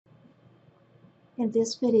In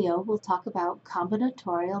this video, we'll talk about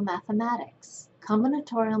combinatorial mathematics.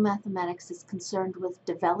 Combinatorial mathematics is concerned with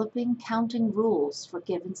developing counting rules for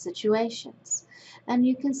given situations. And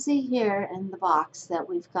you can see here in the box that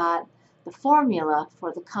we've got the formula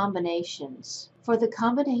for the combinations. For the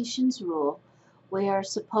combinations rule, we are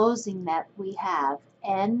supposing that we have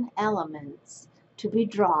n elements to be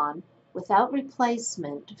drawn without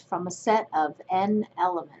replacement from a set of n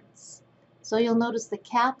elements. So you'll notice the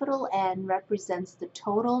capital N represents the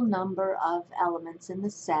total number of elements in the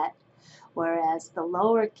set, whereas the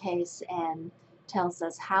lowercase n tells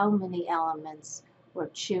us how many elements we're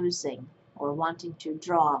choosing or wanting to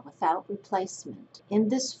draw without replacement. In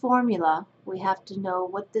this formula, we have to know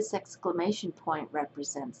what this exclamation point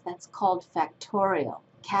represents. That's called factorial.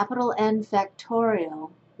 Capital N factorial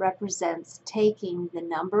represents taking the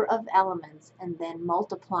number of elements and then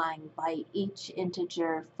multiplying by each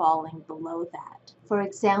integer falling below that. For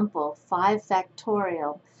example, 5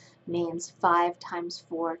 factorial means 5 times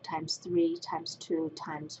 4 times 3 times 2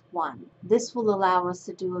 times 1. This will allow us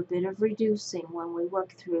to do a bit of reducing when we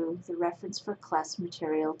work through the reference for class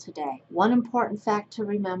material today. One important fact to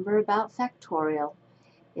remember about factorial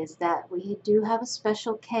is that we do have a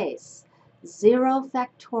special case. 0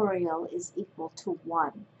 factorial is equal to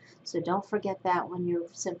 1. So don't forget that when you're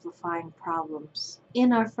simplifying problems.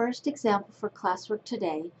 In our first example for classwork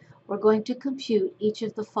today, we're going to compute each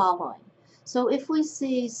of the following. So if we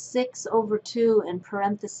see 6 over 2 in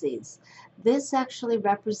parentheses, this actually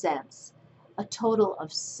represents a total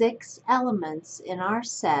of 6 elements in our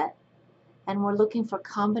set, and we're looking for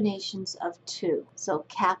combinations of 2. So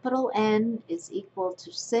capital N is equal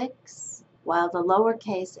to 6, while the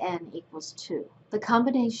lowercase n equals 2. The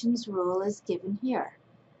combinations rule is given here.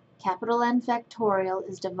 Capital N factorial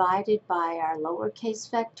is divided by our lowercase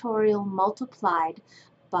factorial multiplied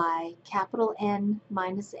by capital N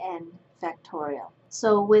minus n factorial.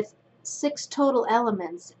 So with 6 total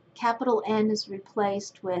elements, capital N is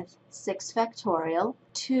replaced with 6 factorial.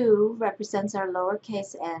 2 represents our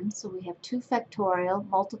lowercase n, so we have 2 factorial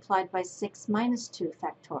multiplied by 6 minus 2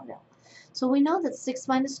 factorial. So we know that 6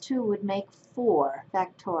 minus 2 would make 4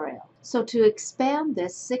 factorial. So to expand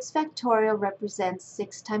this, 6 factorial represents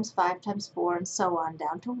 6 times 5 times 4 and so on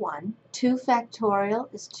down to 1. 2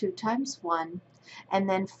 factorial is 2 times 1. And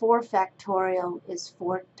then 4 factorial is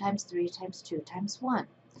 4 times 3 times 2 times 1.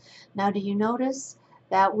 Now do you notice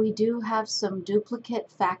that we do have some duplicate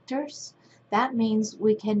factors? That means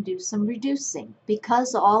we can do some reducing.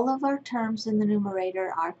 Because all of our terms in the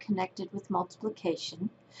numerator are connected with multiplication,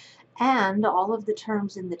 and all of the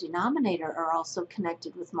terms in the denominator are also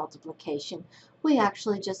connected with multiplication, we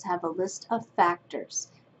actually just have a list of factors.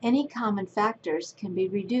 Any common factors can be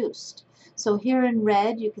reduced. So here in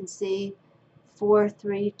red you can see 4,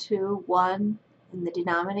 3, 2, 1 in the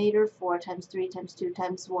denominator, 4 times 3 times 2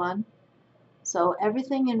 times 1. So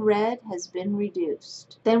everything in red has been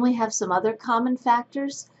reduced. Then we have some other common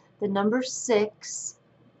factors. The number 6,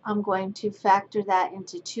 I'm going to factor that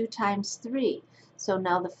into 2 times 3. So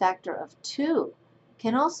now the factor of 2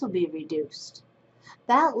 can also be reduced.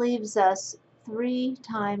 That leaves us 3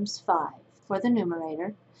 times 5 for the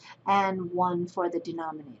numerator and 1 for the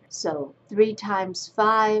denominator. So 3 times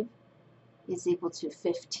 5 is equal to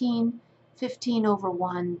 15. 15 over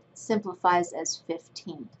 1 simplifies as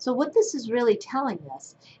 15. So what this is really telling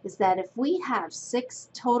us is that if we have 6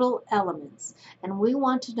 total elements and we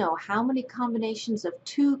want to know how many combinations of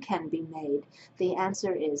 2 can be made, the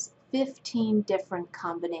answer is 15 different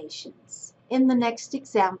combinations. In the next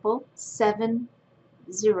example, 7,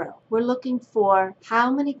 0. We're looking for how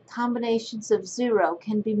many combinations of 0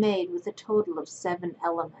 can be made with a total of 7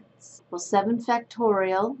 elements. Well, 7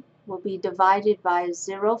 factorial will be divided by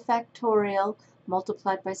 0 factorial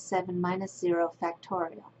multiplied by 7 minus 0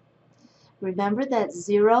 factorial. Remember that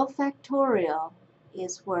 0 factorial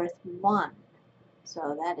is worth 1.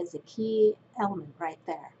 So that is a key element right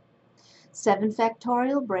there. 7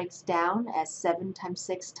 factorial breaks down as 7 times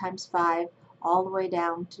 6 times 5 all the way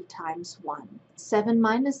down to times 1. 7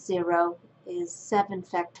 minus 0 is 7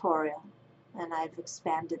 factorial, and I've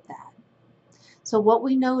expanded that. So what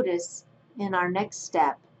we notice in our next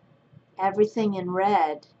step, everything in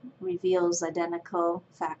red reveals identical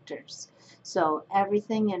factors. So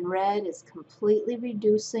everything in red is completely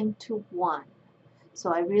reducing to 1.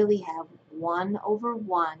 So I really have 1 over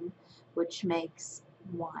 1, which makes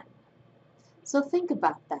 1. So think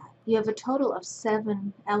about that. You have a total of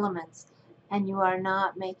 7 elements and you are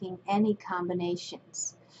not making any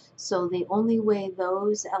combinations. So the only way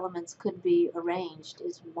those elements could be arranged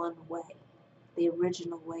is one way, the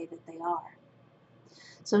original way that they are.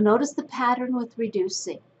 So notice the pattern with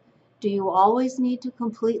reducing. Do you always need to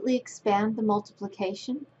completely expand the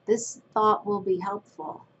multiplication? This thought will be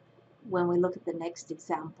helpful when we look at the next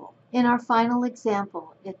example. In our final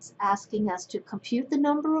example, it's asking us to compute the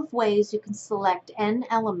number of ways you can select n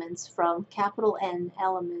elements from capital N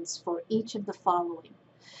elements for each of the following.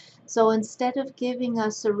 So instead of giving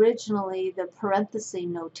us originally the parenthesis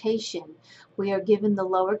notation, we are given the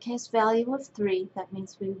lowercase value of 3. That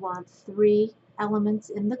means we want 3 elements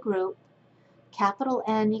in the group. Capital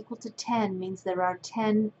N equal to 10 means there are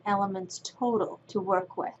 10 elements total to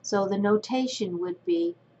work with. So the notation would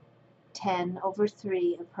be 10 over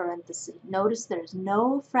 3 in parentheses. Notice there's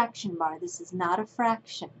no fraction bar. This is not a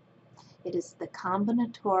fraction. It is the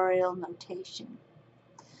combinatorial notation.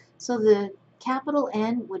 So the capital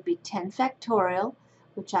N would be 10 factorial,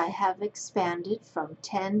 which I have expanded from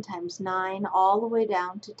 10 times 9 all the way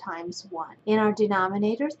down to times 1. In our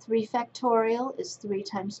denominator, 3 factorial is 3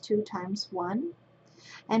 times 2 times 1.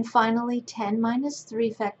 And finally, 10 minus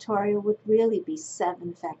 3 factorial would really be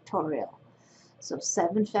 7 factorial. So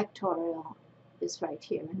 7 factorial is right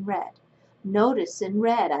here in red. Notice in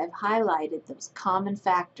red I've highlighted those common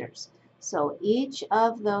factors. So each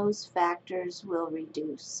of those factors will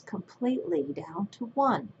reduce completely down to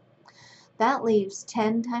 1. That leaves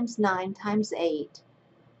 10 times 9 times 8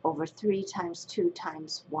 over 3 times 2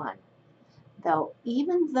 times 1.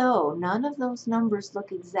 Even though none of those numbers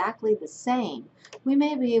look exactly the same, we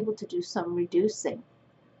may be able to do some reducing.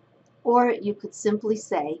 Or you could simply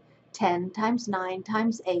say 10 times 9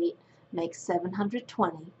 times 8 makes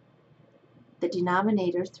 720. The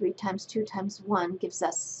denominator, 3 times 2 times 1, gives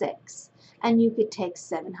us 6. And you could take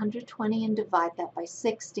 720 and divide that by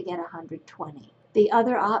 6 to get 120. The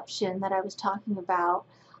other option that I was talking about,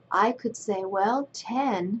 I could say, well,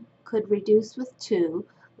 10 could reduce with 2,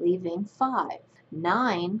 leaving 5.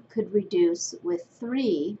 9 could reduce with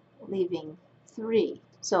 3, leaving 3.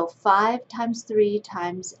 So 5 times 3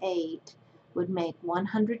 times 8 would make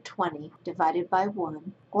 120 divided by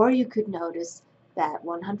 1. Or you could notice that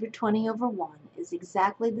 120 over 1 is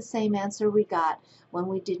exactly the same answer we got when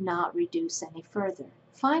we did not reduce any further.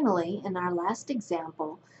 Finally, in our last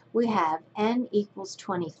example, we have n equals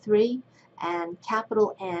 23 and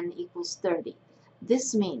capital N equals 30.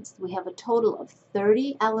 This means we have a total of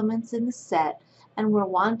 30 elements in the set and we're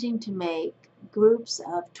wanting to make groups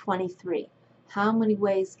of 23. How many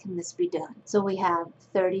ways can this be done? So we have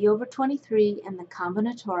 30 over 23 in the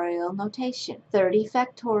combinatorial notation. 30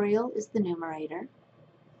 factorial is the numerator.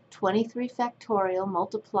 23 factorial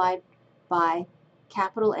multiplied by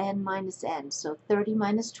capital N minus n. So 30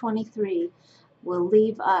 minus 23 will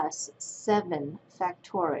leave us 7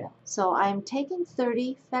 factorial. So I'm taking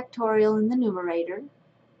 30 factorial in the numerator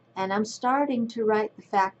and I'm starting to write the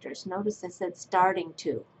factors. Notice I said starting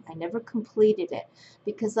to. I never completed it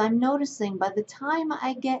because I'm noticing by the time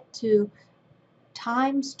I get to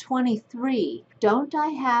times 23, don't I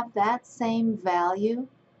have that same value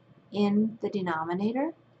in the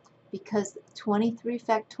denominator? Because 23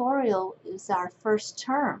 factorial is our first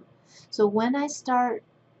term. So when I start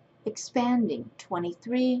expanding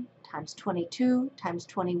 23 times 22 times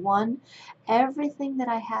 21, everything that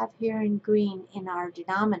I have here in green in our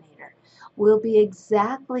denominator will be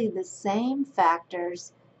exactly the same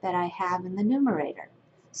factors that I have in the numerator.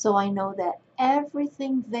 So I know that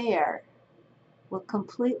everything there will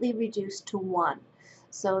completely reduce to 1.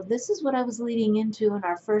 So this is what I was leading into in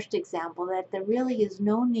our first example, that there really is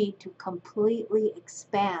no need to completely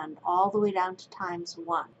expand all the way down to times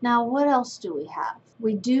 1. Now what else do we have?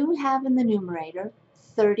 We do have in the numerator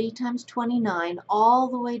 30 times 29 all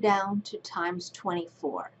the way down to times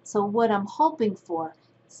 24. So what I'm hoping for,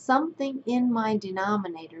 something in my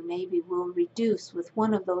denominator maybe will reduce with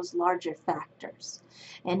one of those larger factors.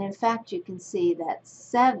 And in fact you can see that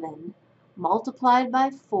 7 multiplied by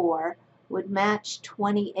 4 would match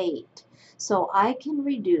 28. So I can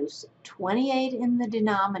reduce 28 in the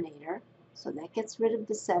denominator, so that gets rid of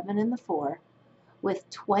the 7 and the 4, with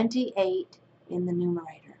 28 in the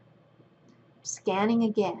numerator. Scanning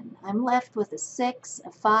again, I'm left with a 6,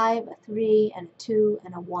 a 5, a 3, and a 2,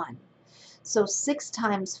 and a 1. So 6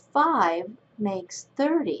 times 5 makes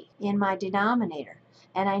 30 in my denominator.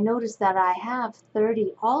 And I notice that I have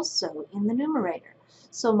 30 also in the numerator.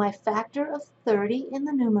 So my factor of 30 in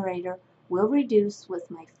the numerator will reduce with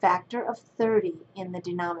my factor of 30 in the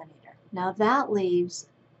denominator. Now that leaves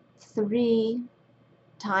 3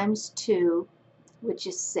 times 2, which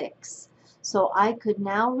is 6. So I could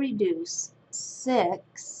now reduce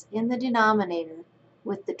 6 in the denominator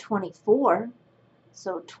with the 24.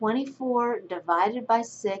 So 24 divided by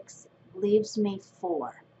 6 leaves me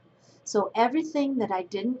 4. So everything that I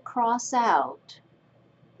didn't cross out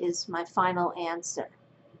is my final answer.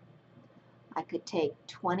 I could take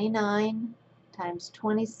 29 times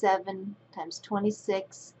 27 times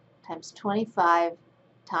 26 times 25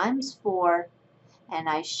 times 4, and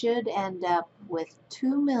I should end up with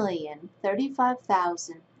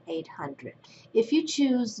 2,035,800. If you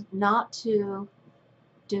choose not to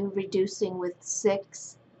do reducing with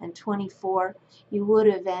 6 and 24, you would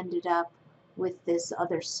have ended up with this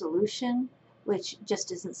other solution, which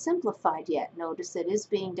just isn't simplified yet. Notice it is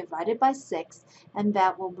being divided by 6, and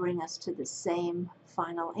that will bring us to the same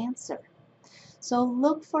final answer. So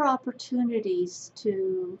look for opportunities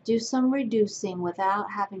to do some reducing without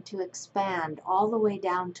having to expand all the way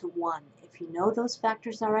down to 1. If you know those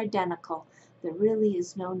factors are identical, there really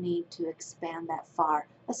is no need to expand that far,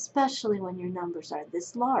 especially when your numbers are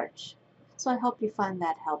this large. So I hope you find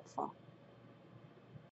that helpful.